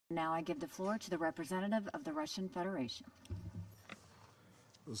Now I give the floor to the representative of the Russian Federation.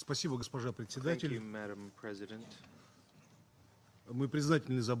 Спасибо, госпожа председатель. Thank you, Madam President. Мы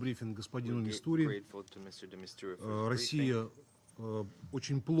признательны за брифинг господину Мистури. Grateful to Mr. de Mistura for his Россия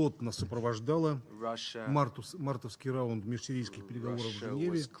очень плотно сопровождала мартовский раунд межсирийских переговоров в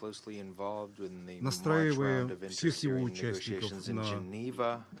Женеве, настраивая всех его участников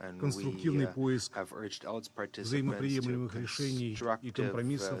на конструктивный поиск взаимоприемлемых решений и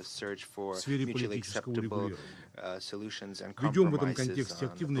компромиссов в сфере политического урегулирования. Ведем в этом контексте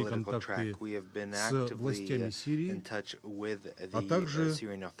активные контакты с властями Сирии, а также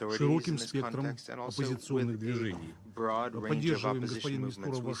широким спектром оппозиционных движений. Поддерживаем, господин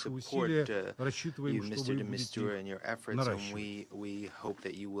Мистура, ваши усилия, рассчитываем, что вы будете наращивать.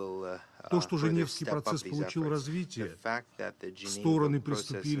 То, что Женевский процесс получил развитие, стороны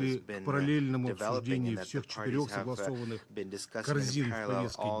приступили к параллельному обсуждению всех 4 согласованных корзин в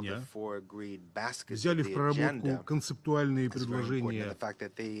повестке дня, взяли в проработку концептуальные предложения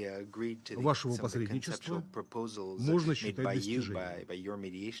вашего посредничества, можно считать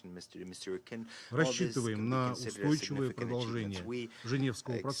достижением. Рассчитываем на устойчивое продолжение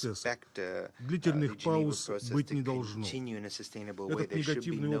Женевского процесса. Длительных пауз быть не должно. Этот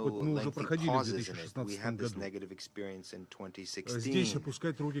негативный опыт мы уже проходили в 2016 году. Здесь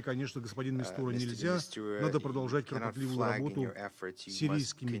опускать руки, конечно, господин Мистура, нельзя. Надо продолжать кропотливую работу с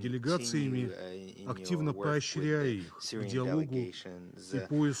сирийскими делегациями, активно поощряя их к диалогу и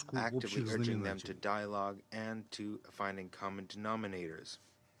поиску общих знаменателей.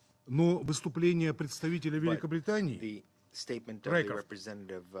 Но выступление представителя Великобритании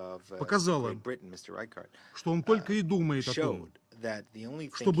показало, что он только и думает о том,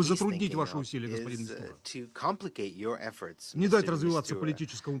 чтобы затруднить ваши усилия, господин Мистура, не дать развиваться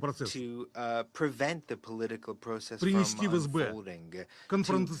политическому процессу, принести в СБ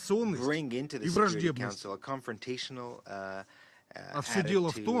конфронтационность и враждебность. А все дело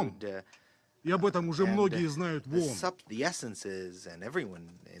в том, и об этом уже многие знают в ООН,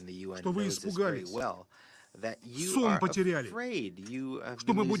 что вы испугались, сон потеряли,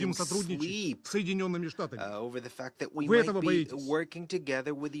 что мы будем сотрудничать с Соединенными Штатами. Вы этого боитесь.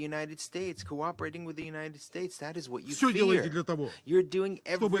 Все делаете для того,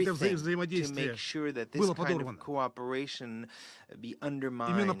 чтобы это взаимодействие было подорвано.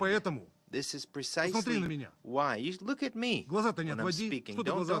 Именно поэтому посмотри на меня. Глаза-то не отводи. Что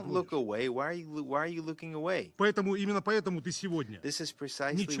ты глаза отводишь? Поэтому, именно поэтому ты сегодня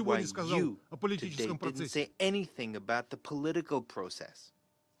ничего не сказал о политическом процессе.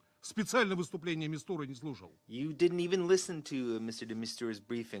 Специально выступление Мистуры не слушал.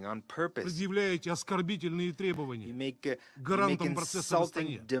 Предъявляете оскорбительные требования гарантам процесса в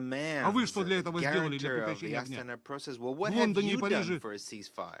Астане. А вы что для этого сделали, для прекращения огня? В Лондоне и Париже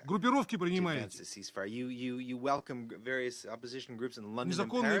группировки принимаете.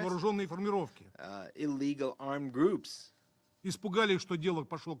 Незаконные вооруженные формировки. Испугались, что дело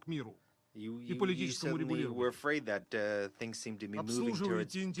пошло к миру и политическому регулированию.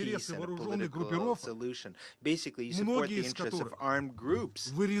 Обслуживаете интересы вооруженных группировок, многие из которых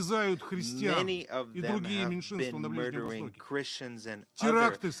вырезают христиан и другие меньшинства на Ближнем Востоке.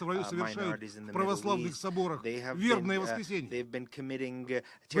 Теракты совершают в православных соборах, вербное воскресенье.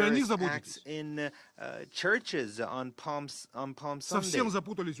 Вы о них заботитесь? Совсем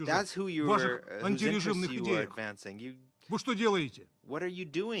запутались уже в ваших антирежимных идеях. Вы что делаете?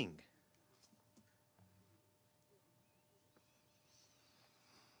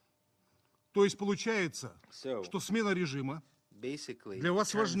 То есть получается, что смена режима для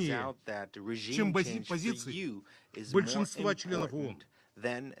вас важнее, чем позиции большинства членов ООН.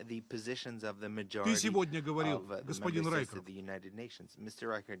 Ты сегодня говорил, господин Райкер,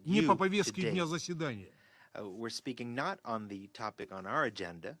 не по повестке дня заседания,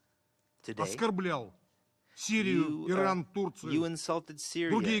 оскорблял Сирию, Иран, Турцию,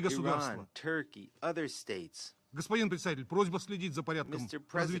 другие государства. Господин председатель, просьба следить за порядком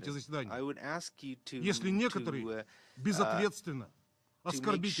развития заседания. Если некоторые безответственно,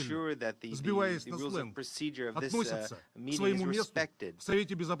 оскорбительно, сбиваясь на сленг, относятся к своему месту в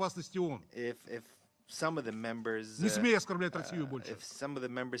Совете Безопасности ООН, не смей оскорблять Россию больше.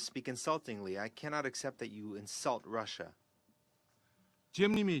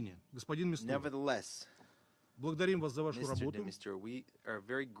 Тем не менее, господин Мистура, Благодарим вас за вашу работу. И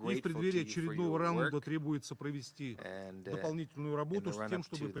в преддверии очередного раунда требуется провести дополнительную работу с тем,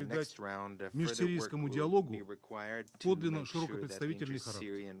 чтобы придать межсирийскому диалогу подлинно широко представительный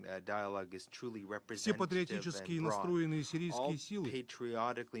характер. Все патриотически настроенные сирийские силы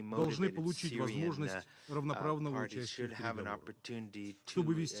должны получить возможность равноправного участия в переговорах,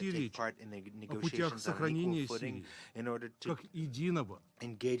 чтобы вести речь о путях сохранения Сирии как единого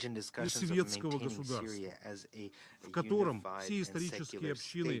и светского государства, в котором все исторические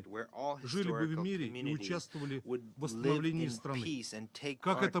общины жили бы в мире и участвовали в восстановлении страны,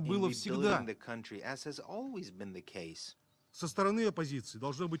 как это было всегда. Со стороны оппозиции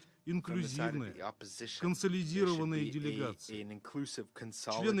должна быть инклюзивная, консолидированная делегация,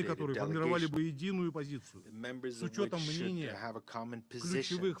 члены которой формировали бы единую позицию с учетом мнения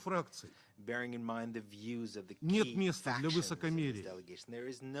ключевых фракций. Нет места для высокомерия.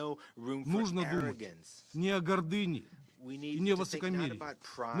 Нужно думать не о гордыне и не о высокомерии.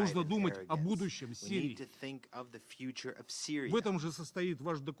 Нужно думать о будущем Сирии. В этом же состоит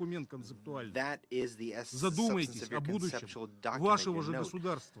ваш документ концептуальный. Задумайтесь о будущем вашего же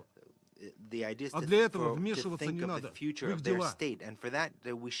государства. А для этого вмешиваться не надо в их дела.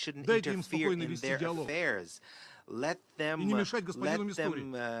 Дайте им спокойно вести диалог. И не мешать господину Мистури.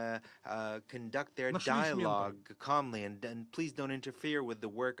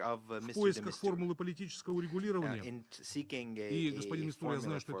 В поисках формулы политического урегулирования, и, господин Мистури, я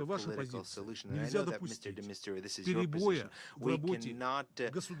знаю, что это ваша позиция, нельзя допустить перебоя в работе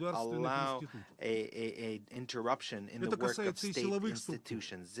государственных институтов. Это касается и силовых структур,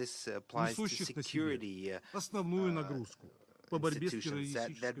 несущих на себе основную нагрузку по борьбе с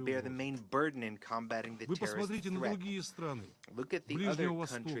террористической угрозой. Вы посмотрите на другие страны Ближнего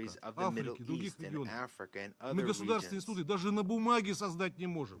Востока, Африки, других регионов. Мы государственные институты даже на бумаге создать не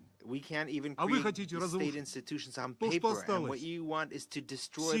можем. А вы хотите разрушить то, что осталось в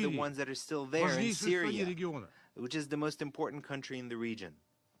Сирии, важнейшей стране региона.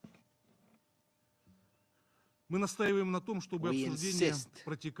 Мы настаиваем на том, чтобы обсуждение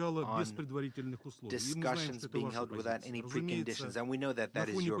протекало без предварительных условий. И мы знаем, что это ваша позиция. Разумеется, на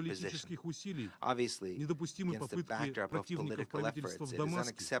фоне политических усилий недопустимы попытки противников правительства в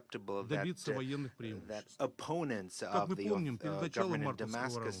Дамаске добиться военных преимуществ. Как мы помним, перед началом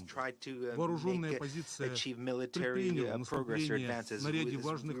мартовского раунда вооруженная оппозиция предприняла наступление на ряде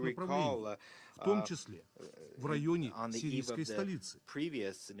важных направлений, в том числе в районе сирийской столицы.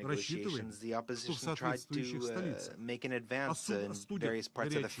 Рассчитываем, что в соответствующих столицах остудят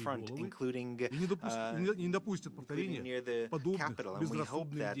горячие головы и не допустят повторения подобных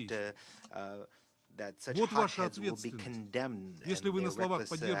безрассудных действий. Вот ваша ответственность, если вы на словах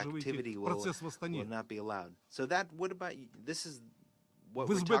поддерживаете процесс восстания.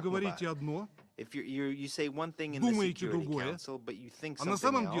 В СБ говорите одно, думаете другое, а на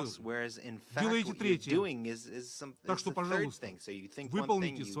самом деле делаете третье. Так что, пожалуйста,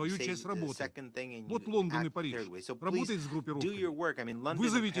 выполните свою часть работы. Вот Лондон и Париж. Работайте с группировками.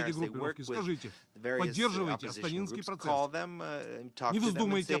 Вызовите эти группировки, скажите, поддерживайте астанинский процесс. Не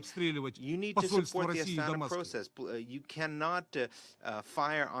вздумайте обстреливать посольство России в Дамаске.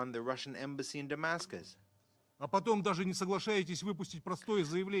 А потом даже не соглашаетесь выпустить простое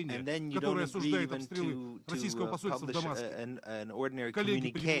заявление, которое осуждает обстрелы российского посольства в Дамаске.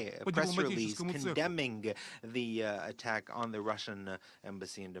 Коллеги по дипломатическому цеху.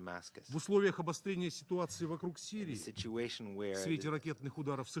 В условиях обострения ситуации вокруг Сирии, в свете ракетных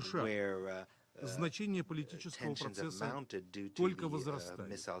ударов США, значение политического процесса только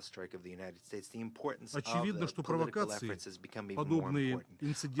возрастает. Очевидно, что провокации, подобные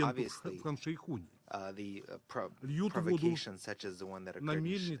инциденту в Хан-Шейхуне, льют воду на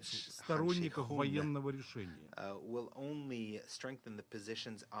мельницу сторонников военного решения.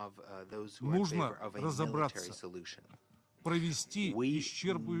 Нужно разобраться, провести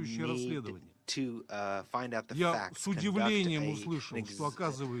исчерпывающее расследование. Я с удивлением услышал, что,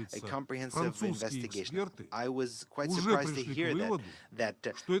 оказывается, французские эксперты уже пришли к выводу,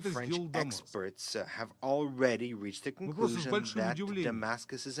 что это сделал Дамаск. Мы просто с большим удивлением.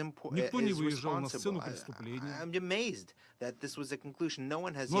 Никто не выезжал на сцену преступления.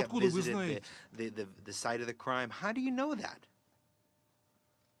 Но откуда вы знаете?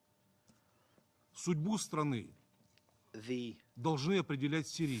 Судьбу страны должны определять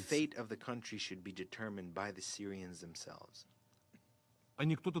сирийцы, а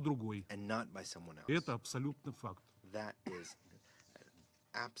не кто-то другой. Это абсолютно факт.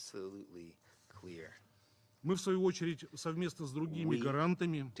 Мы, в свою очередь, совместно с другими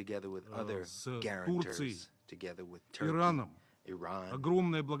гарантами, с Турцией, Ираном,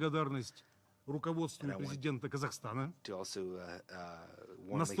 огромная благодарность руководству и президента Казахстана,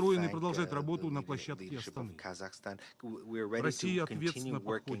 настроены продолжать работу на площадке Астаны. Россия ответственно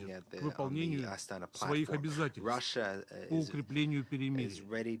подходит к выполнению своих обязательств по укреплению перемирия.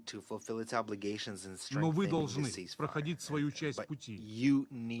 Но вы должны проходить свою часть пути,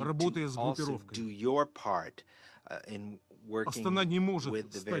 работая с группировками. Астана не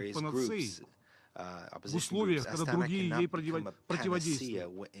может стать панацеей в условиях, когда другие ей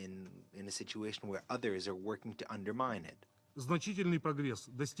противодействуют. Значительный прогресс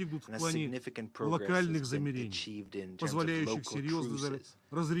достигнут в плане локальных замерений, позволяющих серьезно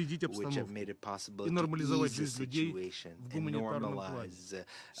разрядить обстановку и нормализовать жизнь людей в гуманитарном плане.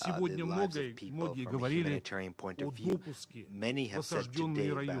 Сегодня многие говорили о допуске в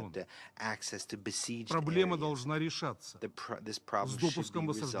осажденные районы. Проблема должна решаться с допуском в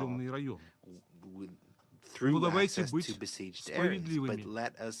осажденные районы. Но давайте быть справедливыми.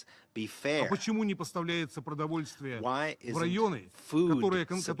 А почему не поставляется продовольствие в районы, которые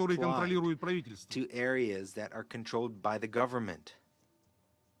контролирует правительство?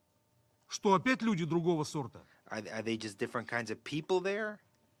 Что, опять люди другого сорта?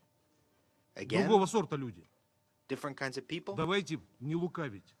 Другого сорта люди. Давайте не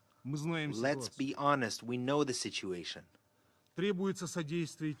лукавить. Мы знаем ситуацию. Требуется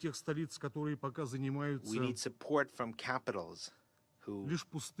содействие тех столиц, которые пока занимаются лишь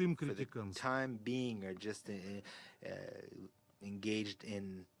пустым критиканством.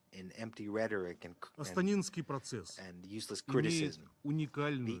 Астанинский процесс имеет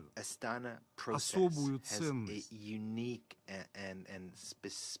уникальную, особую ценность.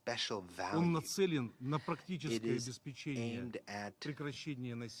 Он нацелен на практическое обеспечение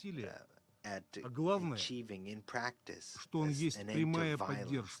прекращения насилия, а главное, что он есть прямая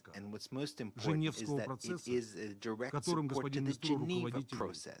поддержка Женевского процесса, которым господин Мистура руководитель.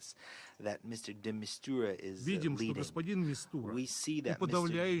 Видим, что господин Мистура и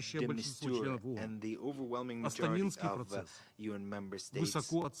подавляющее большинство членов ООН Астанинский процесс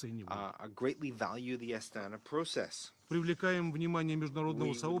высоко оценивают. Привлекаем внимание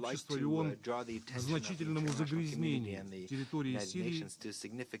международного сообщества и ООН к значительному загрязнению территории Сирии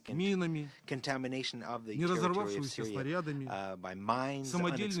минами, не разорвавшимися снарядами,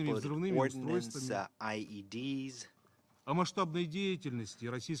 самодельными взрывными устройствами. О масштабной деятельности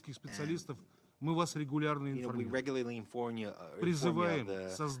российских специалистов мы вас регулярно информируем. Призываем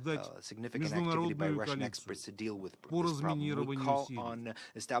создать международную коалицию по разминированию Сирии.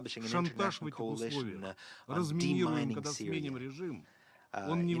 Шантаж в этих условиях, разминируем, когда сменим режим,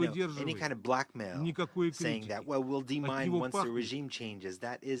 он не выдерживает никакой критики. От него пахнет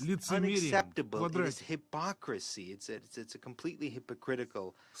лицемерием, квадратикой.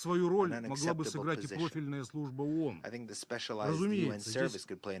 Свою роль могла бы сыграть и профильная служба ООН. Разумеется, здесь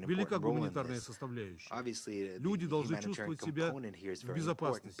велика гуманитарная составляющая. Люди должны чувствовать себя в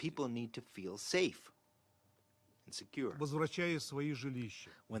безопасности, возвращая свои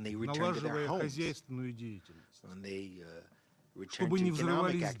жилища, налаживая хозяйственную деятельность, чтобы не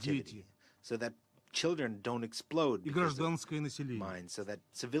взрывались дети и гражданское население.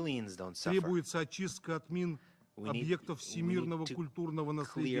 Требуется очистка от мин объектов всемирного культурного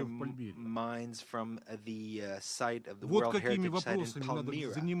наследия в Пальмире. Вот какими вопросами надо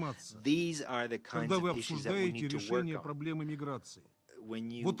заниматься, когда вы обсуждаете решение проблемы миграции.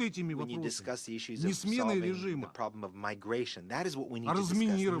 Вот этими вопросами. Не сменой режима, а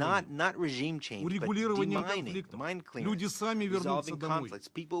разминированием, урегулированием конфликтов. Люди сами вернутся домой.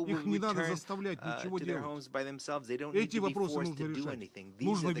 Их не надо заставлять ничего делать. Эти вопросы нужно решать.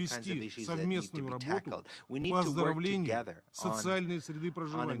 Нужно вести совместную работу по оздоровлению социальной среды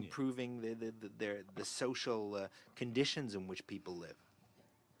проживания.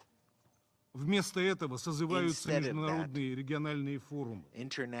 Вместо этого созываются международные региональные форумы,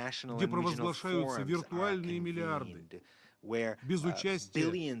 где провозглашаются виртуальные миллиарды без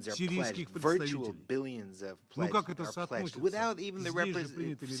участия сирийских представителей. Но как это соотносится с здесь же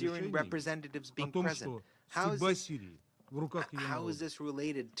принятыми решениями о том, что судьба Сирии в руках ее народа?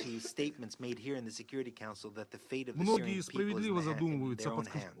 Многие справедливо задумываются о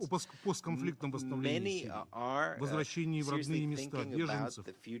постконфликтном восстановлении Сирии, возвращении в родные места беженцев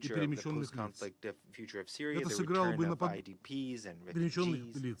и перемещенных лиц. Это сыграло бы на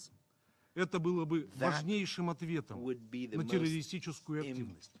перемещенных лиц. Это было бы важнейшим ответом на террористическую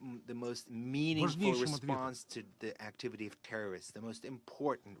активность. Важнейшим ответом.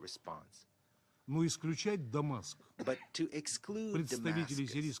 Но исключать Дамаск, представителей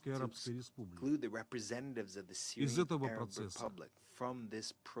Сирийской Арабской Республики, из этого процесса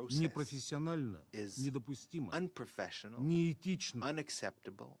непрофессионально, недопустимо, неэтично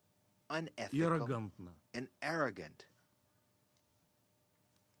и unethical, аррогантно. and arrogant.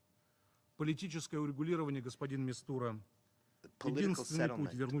 Политическое урегулирование, господин Мистура, Political единственный путь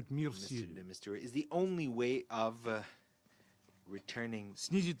settlement, вернуть мир в Mr. Сирию, de Mistura, is the only way of returning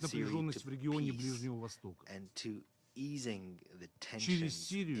снизить Syria напряженность to в регионе peace Ближнего Востока and to easing the через tensions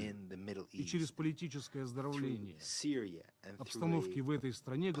Сирию in the Middle и через East политическое through оздоровление Syria and обстановки through в этой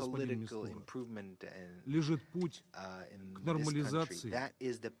стране, a господин political Мистура, improvement and лежит путь in к this country. нормализации That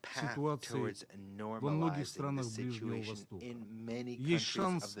is the path ситуации towards во многих normalizing the странах Ближнего situation Востока. in many Есть countries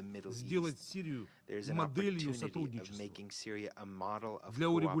шанс of the Middle сделать East. Сирию There's an моделью opportunity of сотрудничества making Syria a model of для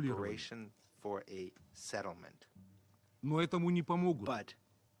урегулирования. cooperation for a settlement. Но этому не помогут But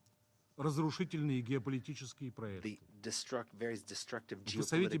разрушительные геополитические проекты. the various destructive В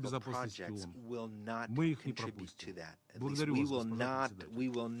Совете geopolitical Безопасности projects ООН will not мы их не contribute to пропустим. that. At least Благодарю вас, госпожа председатель. we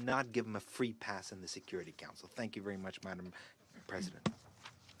will not give them a free pass in the Security Council. Thank you very much, Madam President.